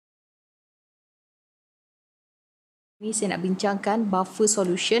Ini saya nak bincangkan buffer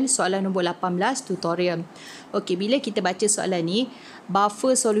solution soalan nombor 18 tutorial. Okey, bila kita baca soalan ni,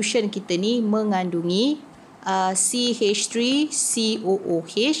 buffer solution kita ni mengandungi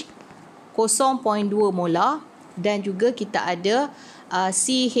CH3COOH 0.2 molar dan juga kita ada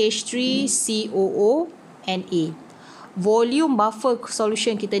CH3COO-Na. Volume buffer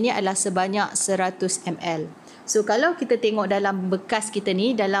solution kita ni adalah sebanyak 100 ml. So, kalau kita tengok dalam bekas kita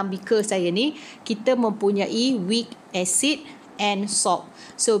ni, dalam beaker saya ni, kita mempunyai weak acid and salt.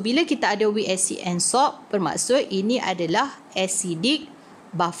 So, bila kita ada weak acid and salt, bermaksud ini adalah acidic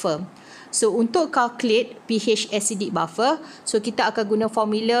buffer. So, untuk calculate pH acidic buffer, so kita akan guna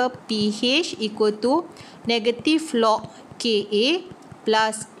formula pH equal to negative log Ka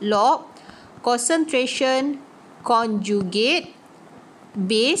plus log concentration conjugate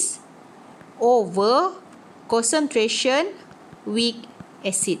base over concentration weak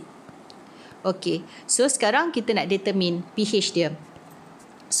acid. Okey, so sekarang kita nak determine pH dia.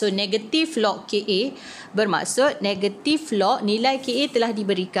 So, negative log Ka bermaksud negative log nilai Ka telah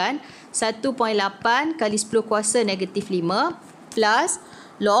diberikan 1.8 kali 10 kuasa negatif 5 plus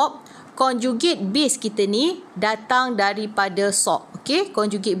log conjugate base kita ni datang daripada salt. Okey,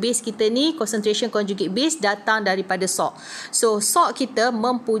 conjugate base kita ni, concentration conjugate base datang daripada salt. So, salt kita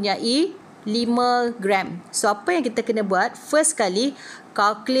mempunyai 5 gram. So, apa yang kita kena buat? First kali,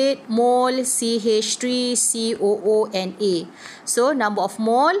 calculate mole CH3COO-Na. So, number of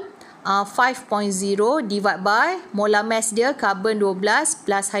mole 5.0 divide by molar mass dia carbon 12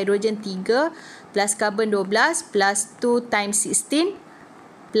 plus hydrogen 3 plus carbon 12 plus 2 times 16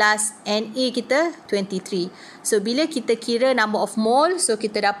 plus Na kita 23. So, bila kita kira number of mole, so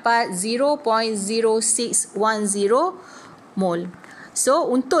kita dapat 0.0610 mole. So,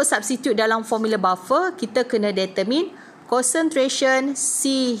 untuk substitute dalam formula buffer, kita kena determine concentration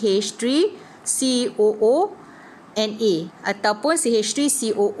CH3COO-Na ataupun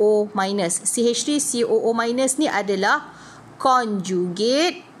CH3COO-. CH3COO- ni adalah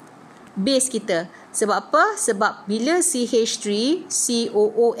conjugate base kita. Sebab apa? Sebab bila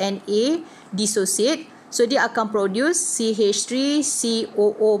CH3COO-Na dissociate, so dia akan produce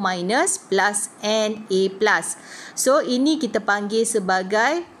CH3COO- plus Na+. So, ini kita panggil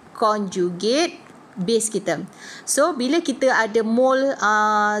sebagai conjugate base kita. So, bila kita ada mole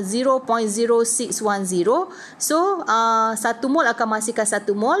 0.0610, so 1 mole akan menghasilkan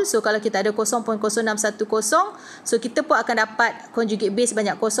 1 mole. So, kalau kita ada 0.0610, so kita pun akan dapat conjugate base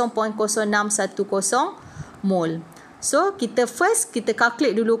banyak 0.0610 mole. So, kita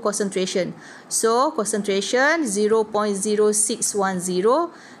calculate dulu concentration. So, concentration 0.0610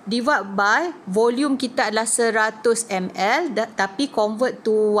 divide by volume kita adalah 100 ml tapi convert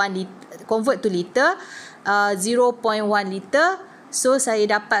to liter 0.1 liter. So, saya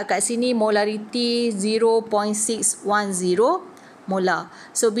dapat kat sini molarity 0.610 molar.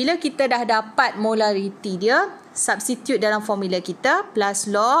 So, bila kita dah dapat molarity dia, substitute dalam formula kita plus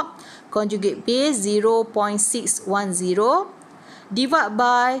log conjugate base 0.610 divide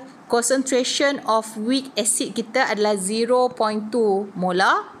by concentration of weak acid kita adalah 0.2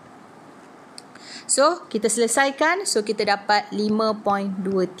 molar. So, kita selesaikan. So, kita dapat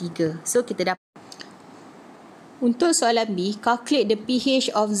 5.23. So, kita dapat. Untuk soalan B, calculate the pH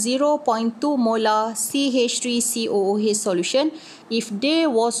of 0.2 molar CH3COOH solution if there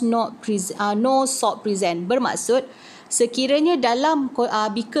was no salt present. Bermaksud, sekiranya dalam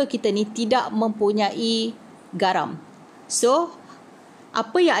beaker kita ni tidak mempunyai garam. So,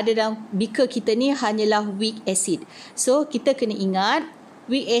 apa yang ada dalam beaker kita ni hanyalah weak acid. So, kita kena ingat,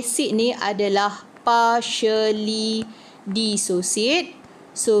 weak acid ni adalah partially dissociate.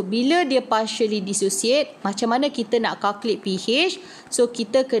 So, bila dia partially dissociate, macam mana kita nak calculate pH? So,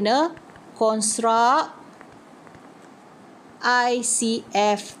 kita kena construct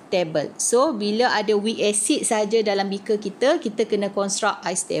ICF table. So, bila ada weak acid saja dalam beaker kita, kita kena construct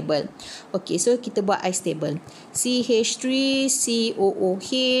ice table. Okey, so kita buat ice table.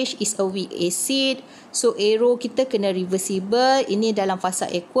 CH3COOH is a weak acid. So, arrow kita kena reversible. Ini dalam fasa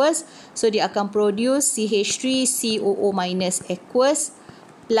aqueous. So, dia akan produce CH3COO- aqueous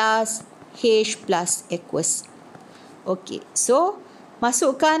plus H plus aqueous. Okey, so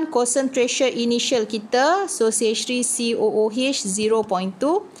masukkan concentration initial kita. So, CH3COOH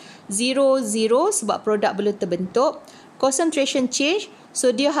 0.2 00 sebab produk belum terbentuk. Concentration change,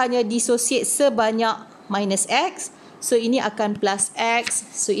 so dia hanya dissociate sebanyak minus X. So, ini akan plus X.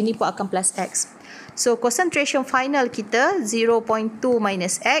 So, ini pun akan plus X. So, concentration final kita 0.2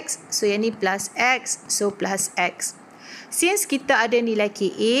 minus X. So, yang ni plus X. So, plus X. Since kita ada nilai Ka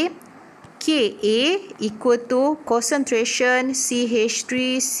equal to concentration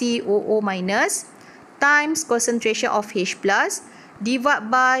CH3COO- times concentration of H plus divide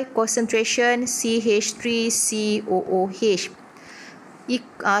by concentration CH3COOH.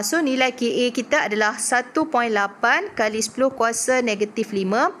 So nilai Ka kita adalah 1.8 kali 10 kuasa negatif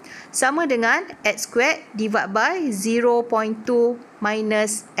 5 sama dengan X squared divide by 0.2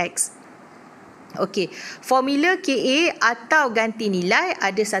 minus X. Okey, formula Ka atau ganti nilai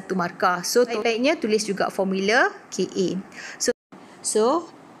ada satu markah. So baiknya tulis juga formula Ka. So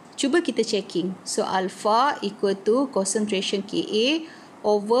cuba kita checking. So alpha equal to concentration Ka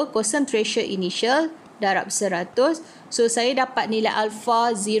over concentration initial darab 100. So saya dapat nilai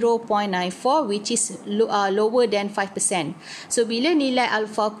alpha 0.94 which is lower than 5%. So bila nilai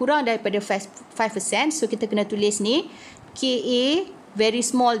alpha kurang daripada 5%, so kita kena tulis ni Ka very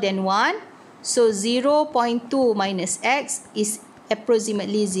small than 1. So 0.2 minus X is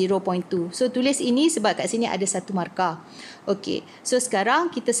approximately 0.2. So tulis ini sebab kat sini ada satu markah. Okey, so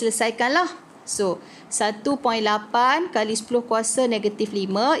sekarang kita selesaikanlah. So 1.8 kali 10 kuasa negatif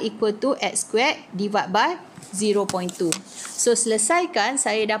 5 equal to X squared divide by 0.2. So selesaikan,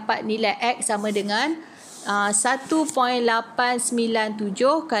 saya dapat nilai X sama dengan 1.897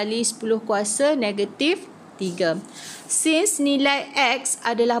 kali 10 kuasa negatif 3. Since nilai X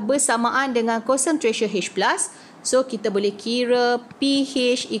adalah bersamaan dengan concentration H plus, so kita boleh kira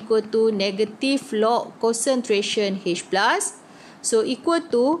pH equal to negative log concentration H plus. So equal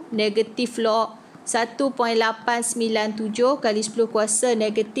to negative log 1.897 kali 10 kuasa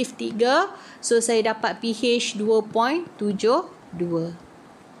negatif 3. So saya dapat pH 2.72.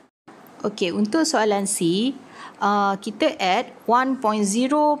 Okey, untuk soalan C, kita add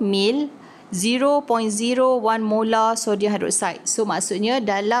 1.0 mil 0.01 molar sodium hydroxide. So maksudnya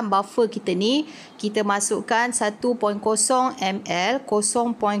dalam buffer kita ni kita masukkan 1.0 ml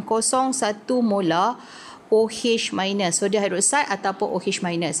 0.01 molar OH minus sodium hydroxide ataupun OH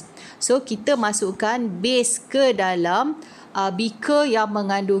minus. So kita masukkan base ke dalam beaker yang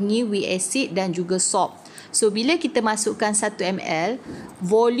mengandungi weak acid dan juga salt. So bila kita masukkan 1 ml,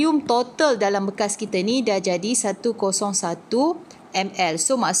 volume total dalam bekas kita ni dah jadi 101 ml.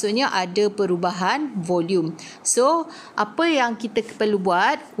 So maksudnya ada perubahan volume. So apa yang kita perlu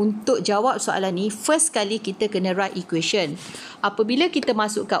buat untuk jawab soalan ni, first kali kita kena write equation. Apabila kita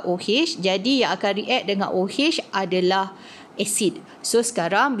masukkan OH, jadi yang akan react dengan OH adalah acid. So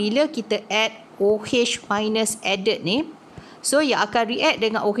sekarang bila kita add OH minus added ni, so yang akan react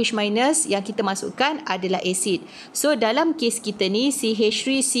dengan OH minus yang kita masukkan adalah acid. So dalam kes kita ni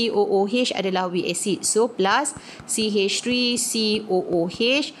CH3COOH adalah weak acid. So plus CH3COOH.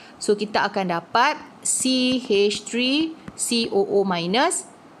 So kita akan dapat CH3COO minus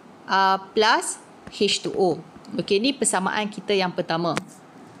plus H2O. Okey, ni persamaan kita yang pertama.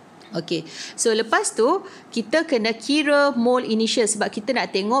 Okey, so lepas tu kita kena kira mole initial sebab kita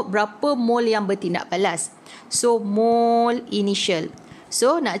nak tengok berapa mole yang bertindak balas. So mole initial.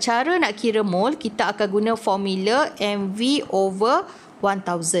 So nak kira mole, kita akan guna formula MV over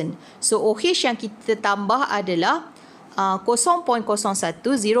 1000. So OH yang kita tambah adalah 0.01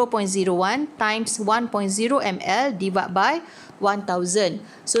 times 1.0 ml divide by 1000.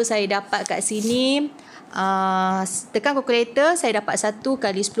 So saya dapat kat sini tekan kalkulator, saya dapat 1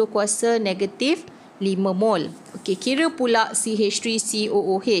 kali 10 kuasa negatif 5 mol. Okey, kira pula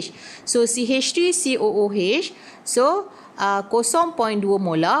CH3COOH. So CH3COOH, so 0.2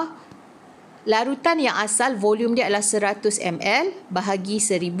 molar. Larutan yang asal volume dia adalah 100 ml bahagi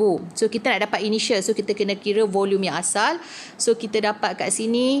 1000. So kita nak dapat initial, so kita kena kira volume yang asal. So kita dapat kat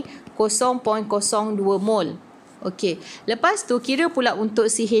sini 0.02 mol. Okey, lepas tu kira pula untuk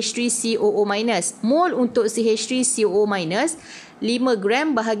CH3COO minus. Mol untuk CH3COO minus 5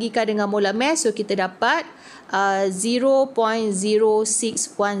 gram bahagikan dengan molar mass, so kita dapat 0.0610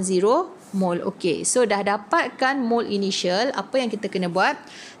 mol. Okey, so dah dapatkan mol initial, apa yang kita kena buat?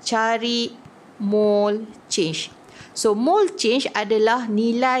 Cari mol change. So mole change adalah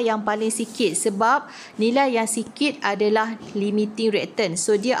nilai yang paling sikit sebab nilai yang sikit adalah limiting reactant.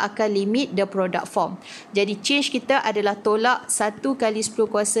 So dia akan limit the product form. Jadi change kita adalah tolak 1 kali 10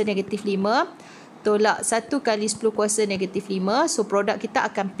 kuasa negatif 5 tolak 1 kali 10 kuasa negatif 5. So produk kita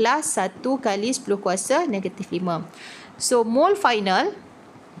akan plus 1 kali 10 kuasa negatif 5. So mole final,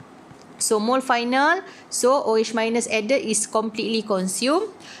 so OH minus added is completely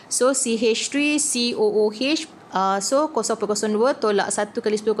consumed. So CH3COOH, so 0.02 tolak 1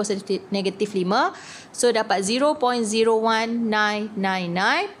 kali 10 kuasa negatif 5. So dapat 0.01999.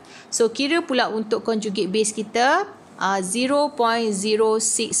 So kira pula untuk conjugate base kita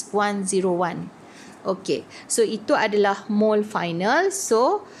 0.06101. Okey, so itu adalah mole final.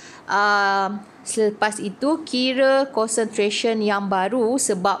 So Selepas itu kira concentration yang baru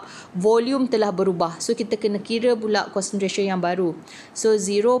sebab volume telah berubah. So kita kena kira pula concentration yang baru. So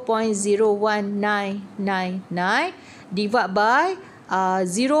 0.01999 divide by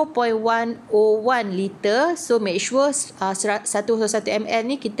 0.101 liter. So make sure 101 ml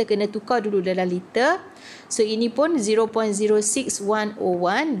ni kita kena tukar dulu dalam liter. So ini pun 0.06101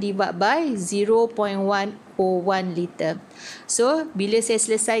 divide by 0.101 liter. So bila saya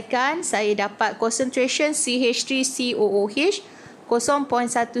selesaikan, saya dapat concentration CH3COOH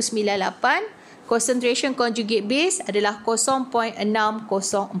 0.198. Concentration conjugate base adalah 0.604.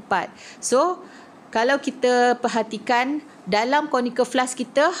 So kalau kita perhatikan dalam conical flask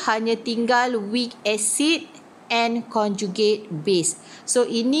kita hanya tinggal weak acid and conjugate base. So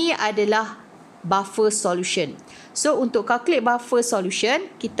ini adalah buffer solution. So untuk calculate buffer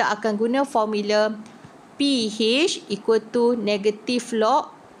solution, kita akan guna formula pH equal to negative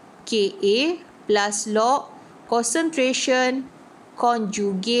log Ka plus log concentration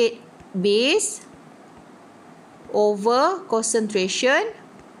conjugate base over concentration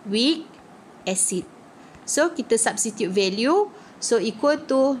weak acid. So kita substitute value. So equal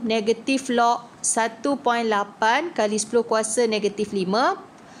to negative log 1.8 kali 10 kuasa negatif 5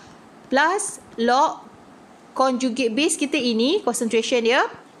 plus log conjugate base kita ini, concentration dia.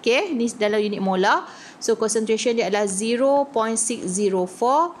 Okay, ni dalam unit molar. So concentration dia adalah 0.604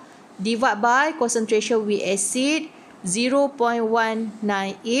 divide by concentration weak acid 0.198.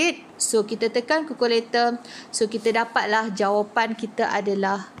 So kita tekan calculator. So kita dapatlah jawapan kita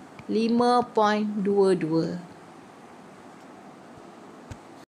adalah 5.22.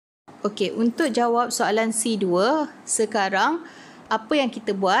 Okey, untuk jawab soalan C2, sekarang apa yang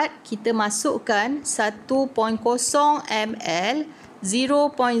kita buat? Kita masukkan 1.0 ml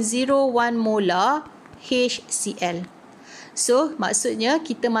 0.01 molar HCl. So, maksudnya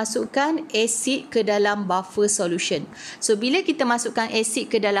kita masukkan asid ke dalam buffer solution. So, bila kita masukkan asid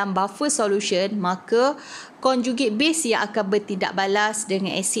ke dalam buffer solution, maka conjugate base yang akan bertindak balas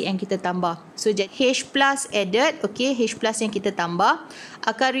dengan asid yang kita tambah. So, jadi H plus added, okay, H plus yang kita tambah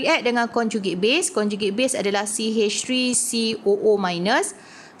akan react dengan conjugate base. Conjugate base adalah CH3COO minus.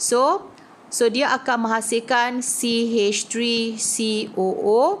 So dia akan menghasilkan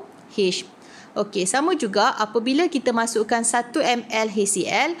CH3COOH. Okey, sama juga apabila kita masukkan 1 ml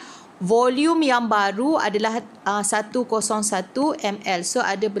HCl, volume yang baru adalah 101 ml. So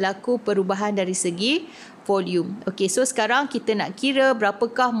ada berlaku perubahan dari segi volume. Okey, so sekarang kita nak kira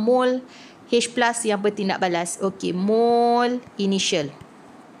berapakah mol H plus yang bertindak balas. Okey, mol initial.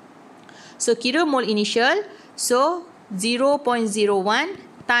 So kira mol initial. So 0.01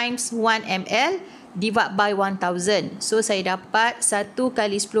 times 1 ml divide by 1000. So saya dapat 1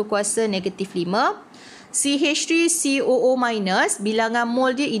 kali 10 kuasa negatif 5. CH3COO minus, bilangan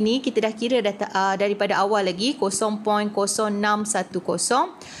mol dia ini kita dah kira daripada awal lagi, 0.0610.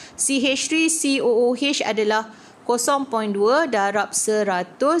 CH3COOH adalah 0.2 darab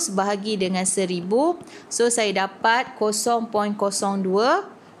 100 bahagi dengan 1000. So saya dapat 0.02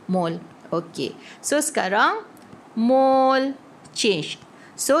 mol. Okey. So sekarang mol change.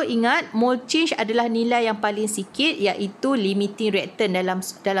 So ingat mol change adalah nilai yang paling sikit, iaitu limiting reactant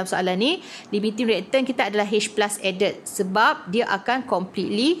dalam soalan ni. Limiting reactant kita adalah H plus added sebab dia akan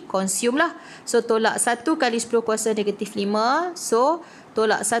completely consume lah. So tolak 1 kali 10 kuasa negatif 5. So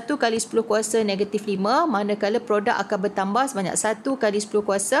tolak 1 kali 10 kuasa negatif 5, manakala produk akan bertambah sebanyak 1 kali 10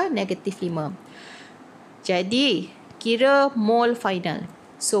 kuasa negatif 5. Jadi kira mol final.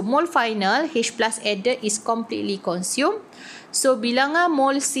 So mol final H plus added is completely consumed. So bilangan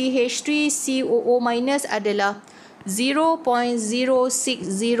mol CH3COO minus adalah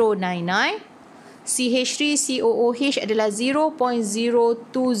 0.06099. CH3COOH adalah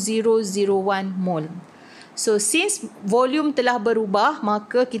 0.02001 mol. So since volume telah berubah,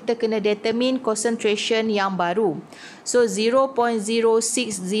 maka kita kena determine concentration yang baru. So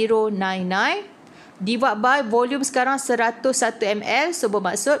 0.06099 divide by volume sekarang 101 ml. So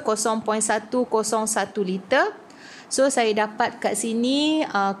bermaksud 0.101 liter. So saya dapat kat sini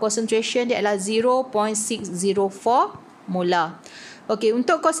concentration dia adalah 0.604 molar. Okey,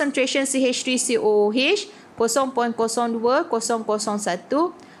 untuk concentration CH3COOH 0.02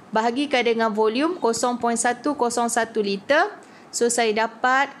 001 bahagikan dengan volume 0.101 liter. So saya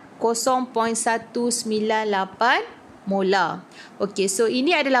dapat 0.198 molar. Okey, so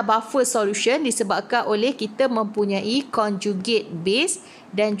ini adalah buffer solution disebabkan oleh kita mempunyai conjugate base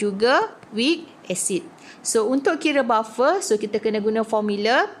dan juga weak acid. So untuk kira buffer, so kita kena guna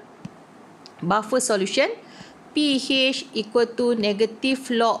formula buffer solution. pH equal to negative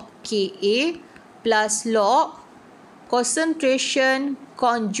log Ka plus log concentration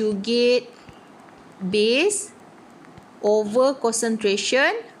conjugate base over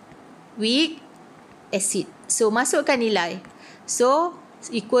concentration weak acid. So, masukkan nilai. So,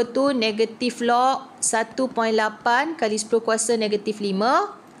 equal to negative log 1.8 kali 10 kuasa negatif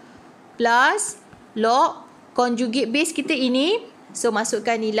 5 plus log conjugate base kita ini. So,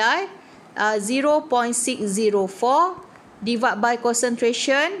 masukkan nilai 0.604 divide by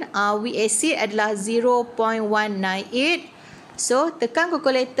concentration weak acid adalah 0.198. So, tekan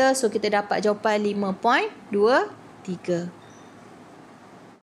calculator. So, kita dapat jawapan 5.23.